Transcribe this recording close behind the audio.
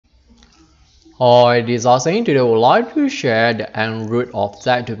Hi, this is Austin. Today I would like to share the end root of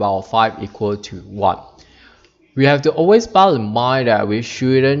z to the power 5 equal to 1. We have to always bear in mind that we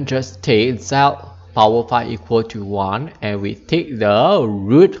shouldn't just take z power 5 equal to 1 and we take the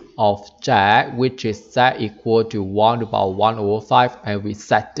root of z, which is z equal to 1 to the power 1 over 5, and we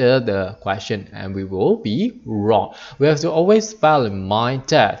settle the question and we will be wrong. We have to always bear in mind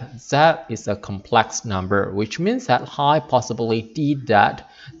that z is a complex number, which means that high possibility that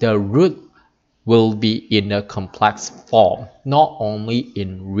the root will be in a complex form, not only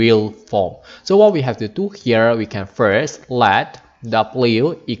in real form. So what we have to do here, we can first let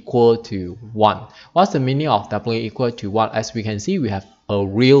w equal to 1. What's the meaning of w equal to 1? As we can see, we have a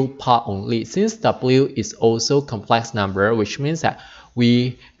real part only. Since w is also complex number, which means that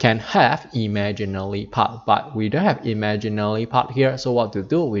we can have imaginary part, but we don't have imaginary part here. So what to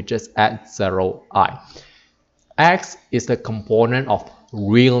do? We just add 0i. X is the component of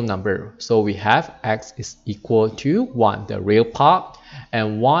real number, so we have x is equal to 1, the real part,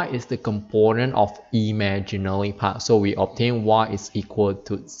 and y is the component of imaginary part, so we obtain y is equal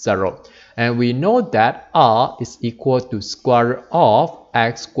to 0. And we know that r is equal to square root of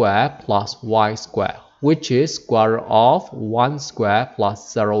x squared plus y squared, which is square root of 1 squared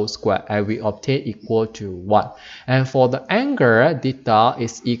plus 0 squared, and we obtain equal to 1. And for the angle, theta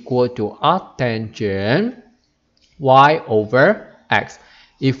is equal to arctangent y over x.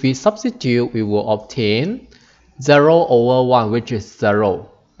 If we substitute, we will obtain 0 over 1, which is 0.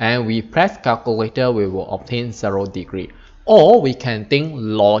 And we press calculator, we will obtain 0 degree. Or we can think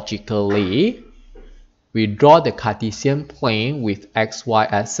logically. We draw the Cartesian plane with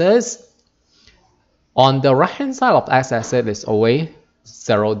xy axis. On the right hand side of x-axis is always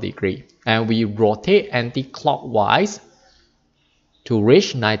 0 degree. And we rotate anti-clockwise to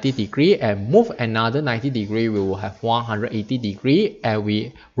reach 90 degree and move another 90 degree, we will have 180 degree, and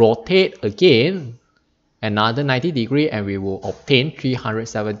we rotate again another 90 degree and we will obtain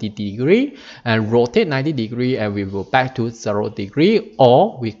 370 degree, and rotate 90 degree and we will back to 0 degree,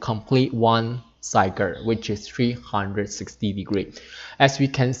 or we complete one cycle, which is 360 degree. As we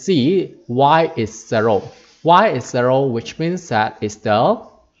can see, y is 0. Y is 0, which means that it's the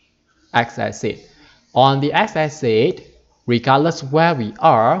x-axis. On the x-axis, regardless where we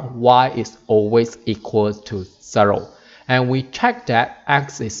are, y is always equal to 0. And we check that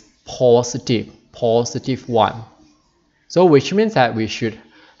x is positive 1. So which means that we should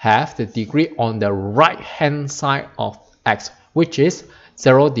have the degree on the right hand side of x, which is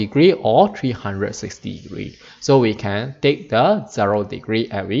 0 degree or 360 degree. So we can take the 0 degree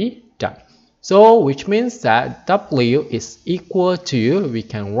and we done. So which means that w is equal to, we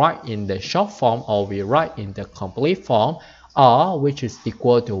can write in the short form or we write in the complete form, r, which is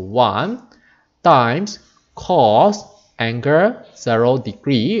equal to 1 times cos angle 0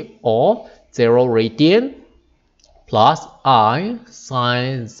 degree or 0 radian plus I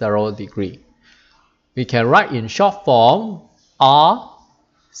sine 0 degree. We can write in short form r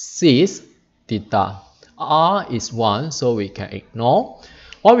 6 theta. R is 1, so we can ignore.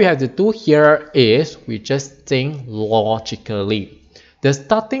 What we have to do here is we just think logically. The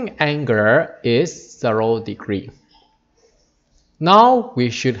starting angle is 0 degree. Now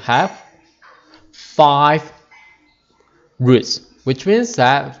we should have 5 roots, which means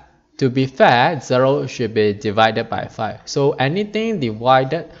that to be fair, 0 should be divided by 5. So anything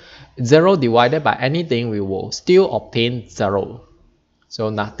divided, 0 divided by anything, we will still obtain 0. So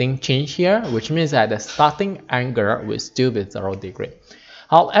nothing changed here, which means that the starting angle will still be 0 degree.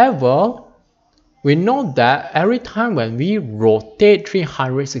 However, we know that every time when we rotate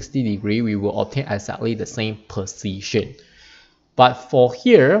 360 degree, we will obtain exactly the same position. But for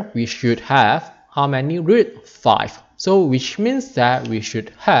here, we should have how many root? 5. So which means that we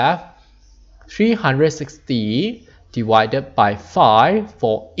should have 360 divided by 5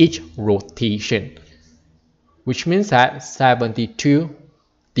 for each rotation, which means that 72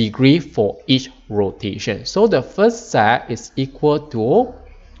 degree for each rotation. So the first set is equal to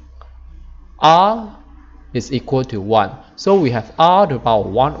r is equal to 1. So we have r to the power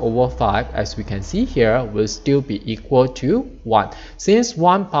 1 over 5, as we can see here, will still be equal to 1. Since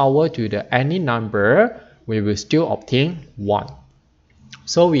 1 power to the any number, we will still obtain 1.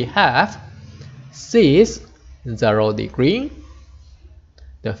 So we have 6 0 degree,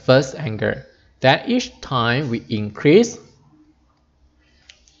 the first angle. Then each time we increase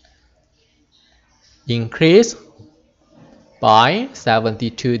by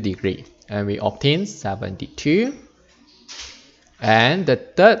 72 degree. And we obtain 72. And the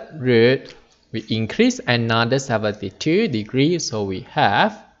third root, we increase another 72 degree, so we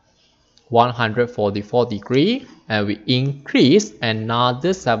have 144 degree. and we increase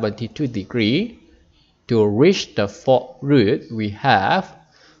another 72 degree to reach the fourth root. We have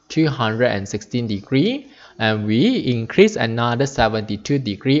 216 degree, and we increase another 72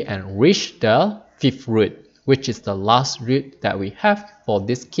 degree and reach the fifth root, which is the last root that we have for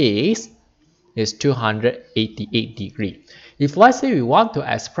this case is 288 degree. If let's say we want to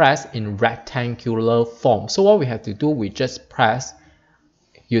express in rectangular form, so what we have to do, we just press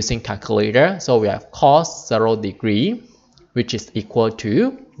using calculator. So we have cos 0 degree, which is equal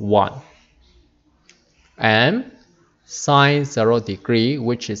to 1, and sine 0 degree,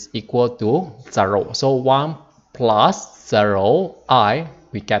 which is equal to 0. So 1 plus 0 I,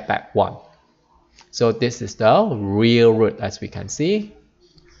 we get back 1. So this is the real root, as we can see.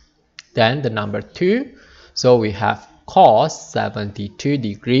 Then the number 2, so we have cos 72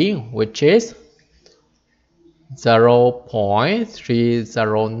 degree, which is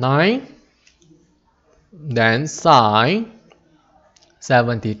 0.309. Then sine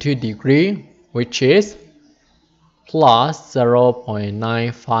 72 degree, which is plus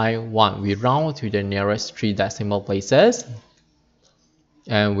 0.951. We round to the nearest 3 decimal places.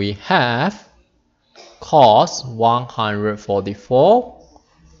 And we have cos 144.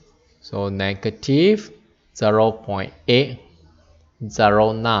 So negative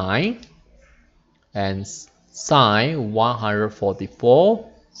 0.809, and sine 144,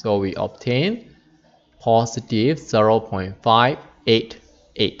 so we obtain positive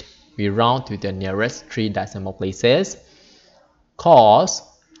 0.588. We round to the nearest 3 decimal places. Cos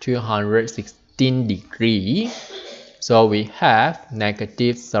 216 degree, so we have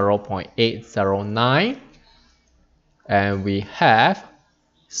negative 0.809, and we have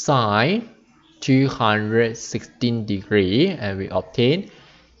sine 216 degree, and we obtain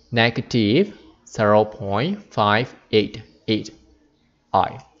negative 0.588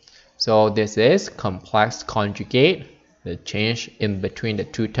 I. So this is complex conjugate, the change in between the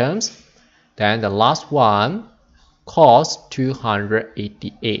two terms. Then the last one, cos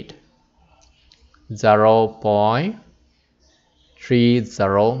 288,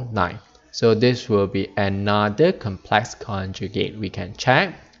 0.309. So this will be another complex conjugate. We can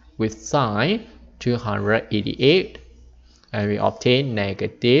check with sine 288, and we obtain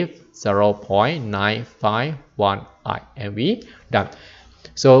negative 0.951 I, and we done.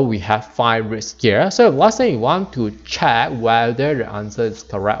 So we have 5 roots here. So let's say we want to check whether the answer is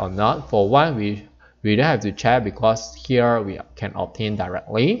correct or not. For one, we don't have to check because here we can obtain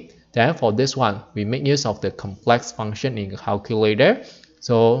directly. Then for this one, we make use of the complex function in the calculator.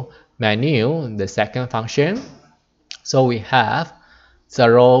 So menu, the second function. So we have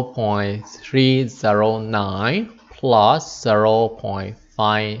 0.309 plus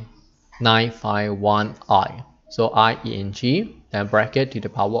 0.5951 I. So I in G, then bracket to the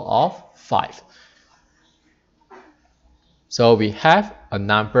power of 5. So we have a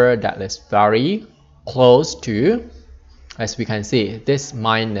number that is very close to, as we can see, this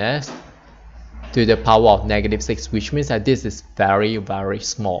minus to the power of negative 6, which means that this is very, very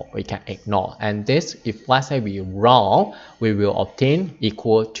small. We can ignore. And this, if let's say we round, we will obtain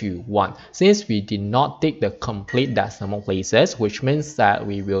equal to 1. Since we did not take the complete decimal places, which means that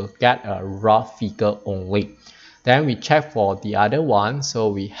we will get a rough figure only. Then we check for the other one. So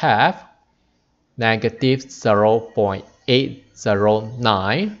we have negative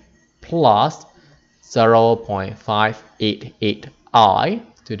 0.809 plus 0.588 I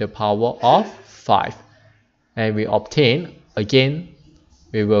to the power of 5, and we obtain, again,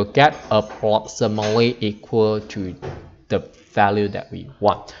 we will get approximately equal to the value that we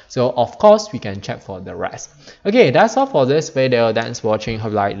want. So of course we can check for the rest. Okay, that's all for this video. Thanks for watching.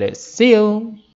 Hope you like this. See you.